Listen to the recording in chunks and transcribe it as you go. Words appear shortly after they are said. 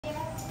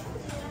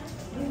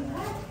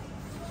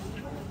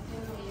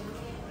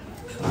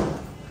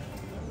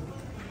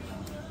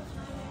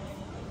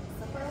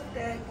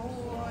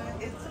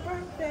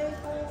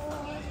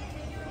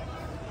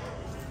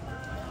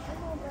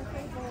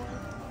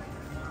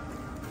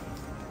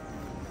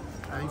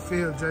How you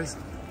feel,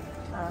 Jayson?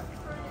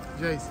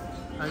 Jayson,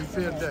 how you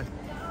feel today?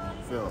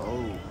 I feel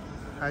old.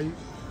 How you?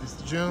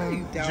 It's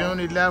June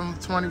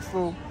 11th,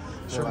 24.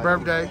 It's your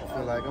birthday. I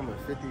feel like I'm a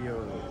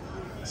 50-year-old.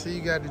 See,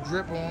 you got the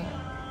drip on.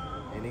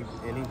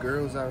 Any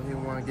girls out here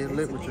want to get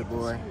lit with your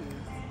boy?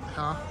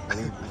 Huh?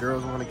 Any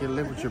girls want to get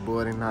lit with your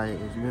boy tonight?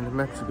 If you in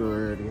Mexico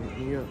already, hit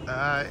me up. All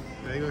right,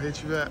 they gonna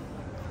hit you up.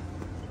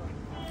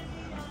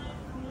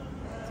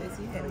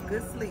 Jayson, you had a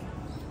good sleep.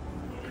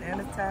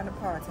 And it's time to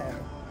party.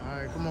 All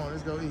right, come on,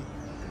 let's go eat.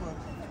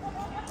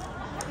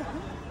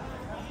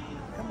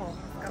 Come on,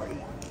 let's go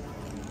eat.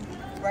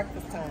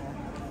 Breakfast time.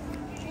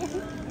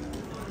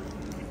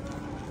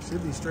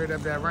 Should be straight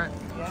up that ramp.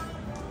 Yeah.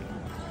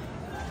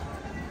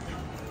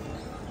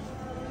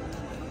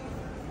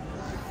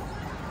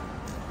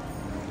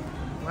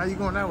 Why you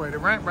going that way? The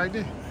ramp right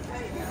there.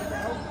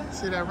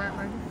 See that ramp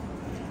right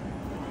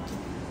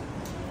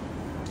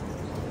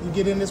there? You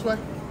get in this way?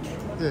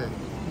 Yeah,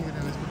 you get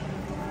in this way.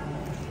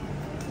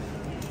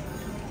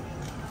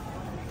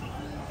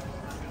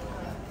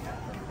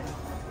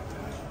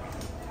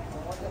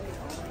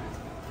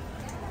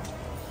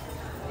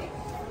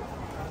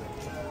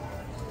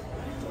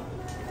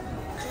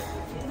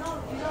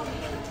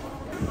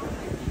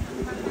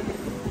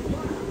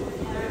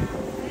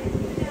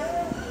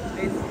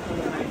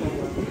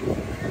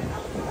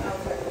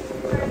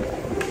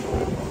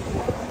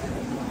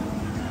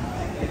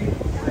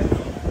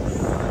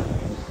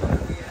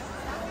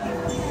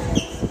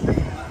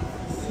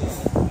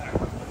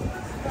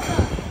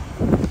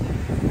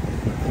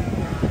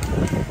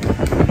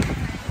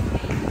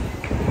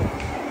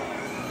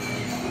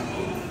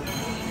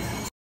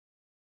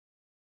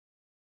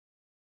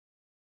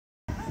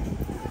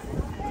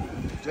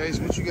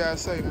 Jayson, what you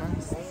guys say, man?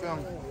 Feel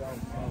me?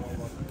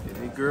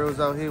 Any girls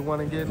out here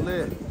want to get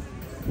lit?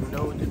 You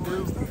know what to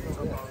do?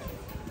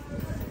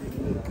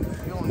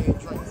 You don't need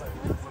drinks.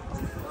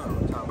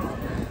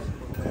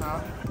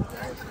 Huh?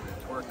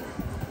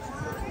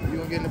 You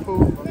gonna get in the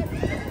pool?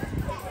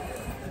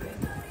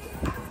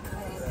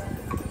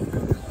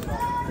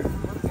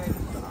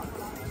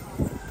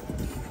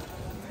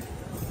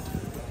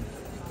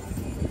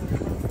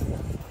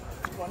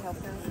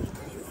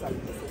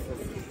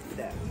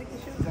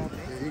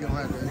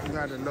 You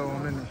got to low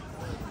on in there.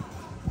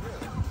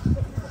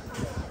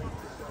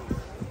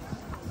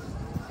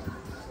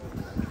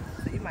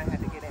 So you might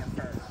have to get in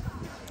first.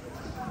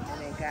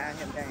 And then guide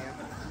him down.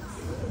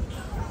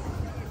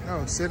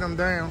 No, sit him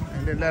down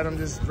and then let him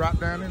just drop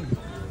down in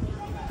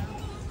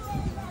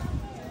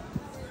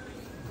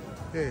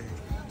there.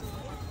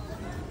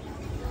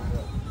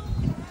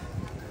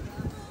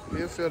 Yeah.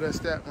 You'll feel that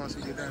step once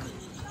you get down.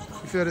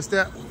 You feel the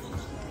step?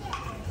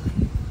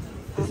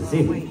 This is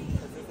it.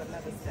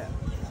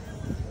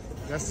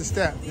 That's the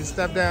step. Just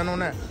step down on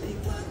that.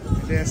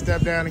 And then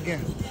step down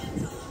again.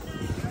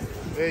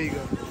 There you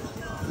go.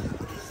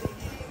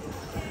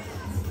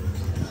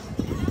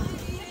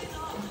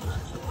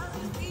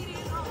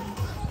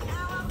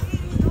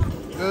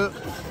 Good.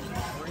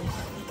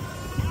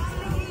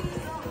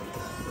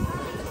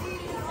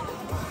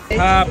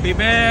 Happy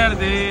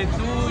birthday to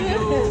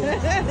you.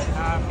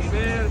 Happy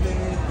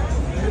birthday.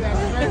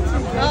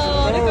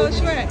 Oh, there goes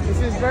Shrek. It's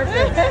his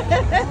birthday.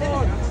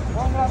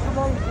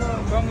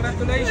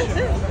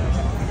 Congratulations.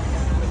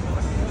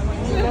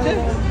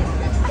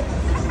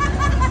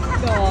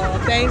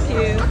 Oh, thank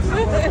you.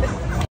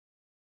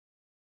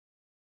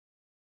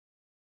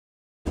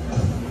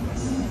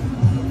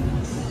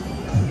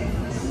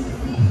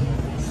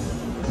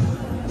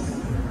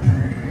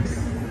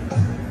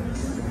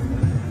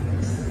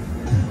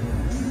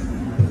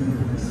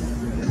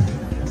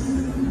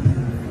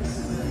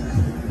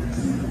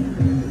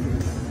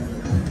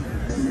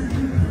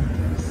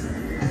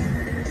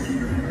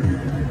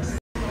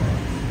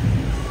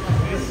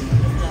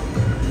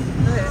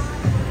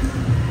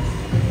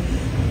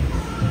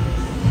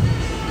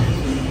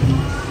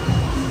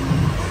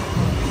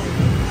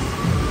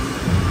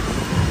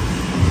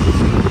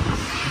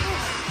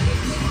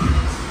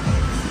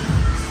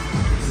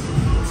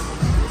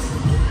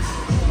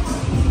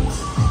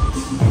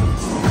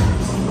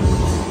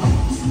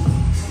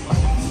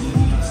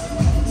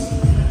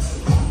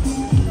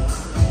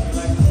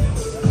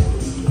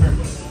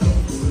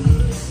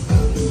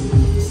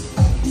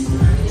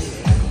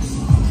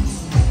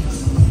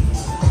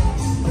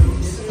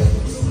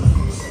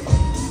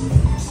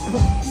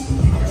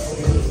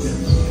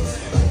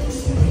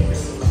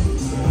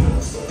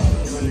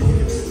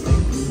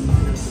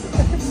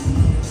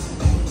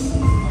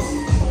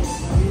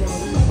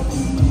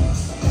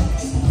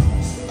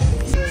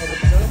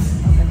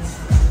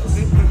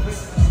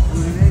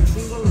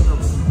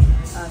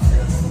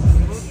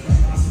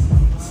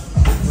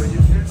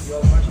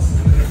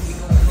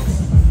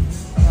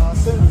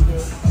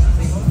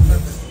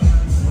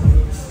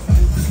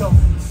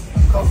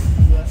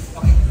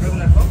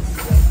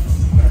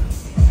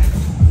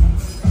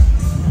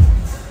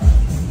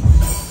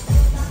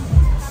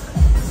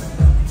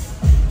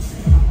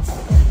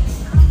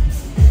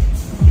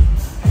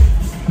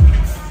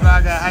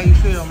 How you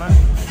feel, man? I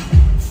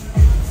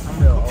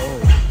feel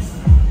old.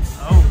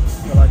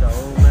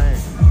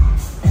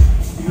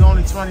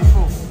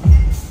 24.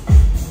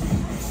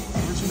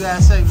 What you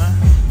guys say, man?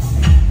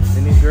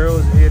 Any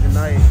girls here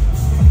tonight?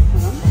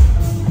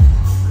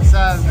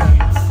 Besides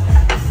that.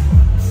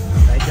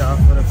 Thank y'all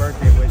for the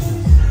birthday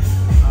wishes.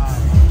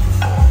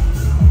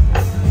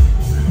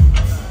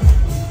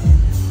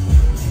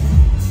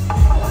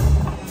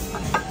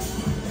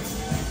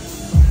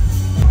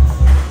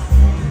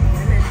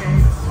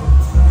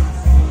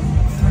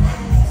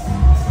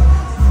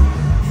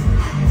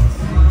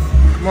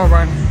 Come on,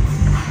 Ryan.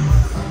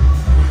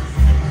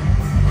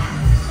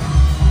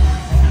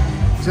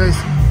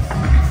 Jayson.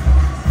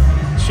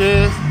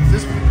 Cheers.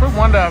 Just put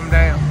one of them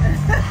down.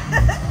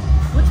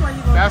 Which one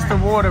you gonna That's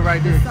drink? the water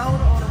right there. The soda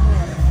or the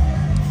water?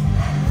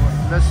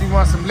 Unless you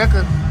want some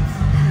liquor, No.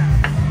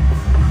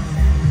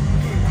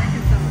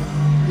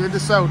 get the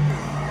soda.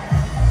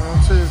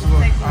 Cheers, bro.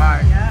 All Take one,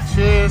 right. yeah.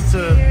 Cheers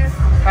to Cheers.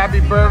 happy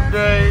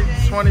birthday,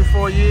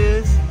 24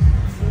 years.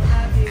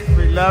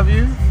 We love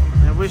you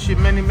and wish you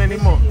many, many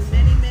more.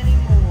 Many, many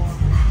more.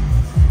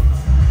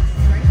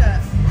 Drink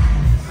up.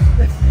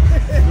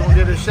 You're gonna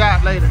get a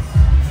shot later.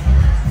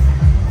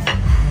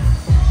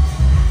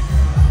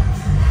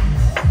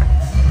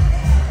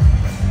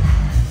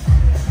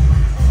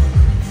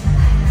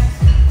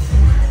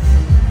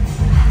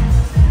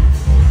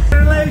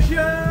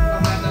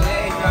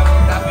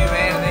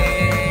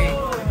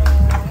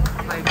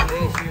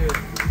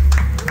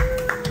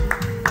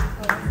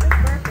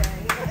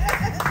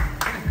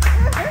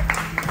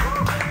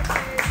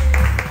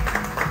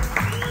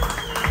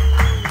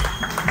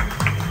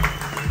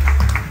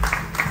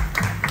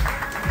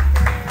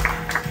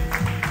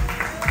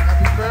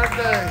 Happy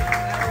birthday.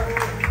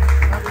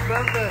 Happy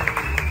birthday.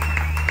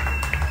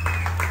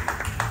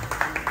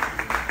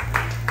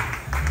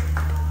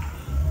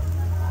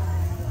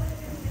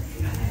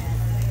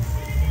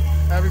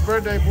 Happy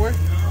birthday, boy.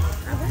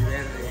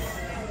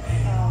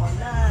 Oh,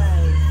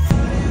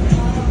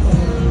 nice.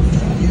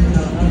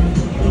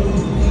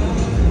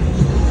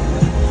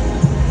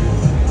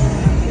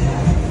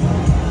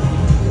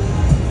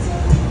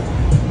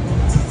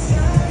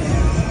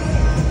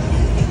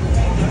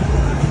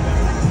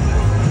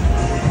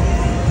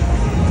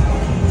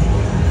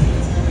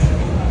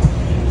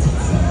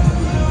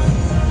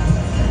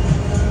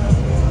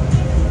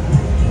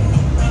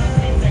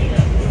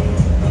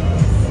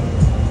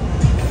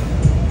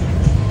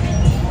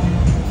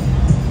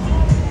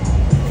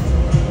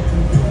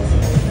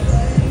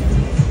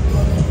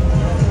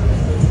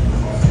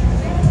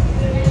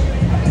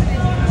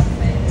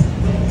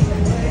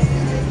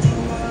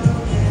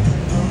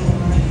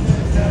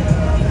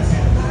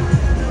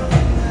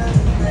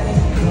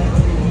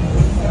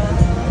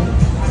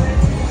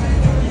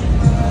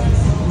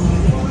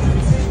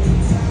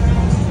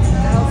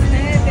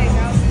 Outstanding,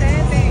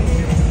 outstanding.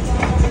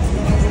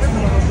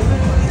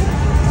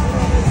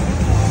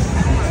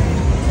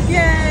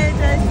 Yay,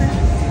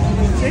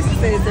 Jayson. Jayson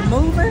says, is it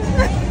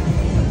moving?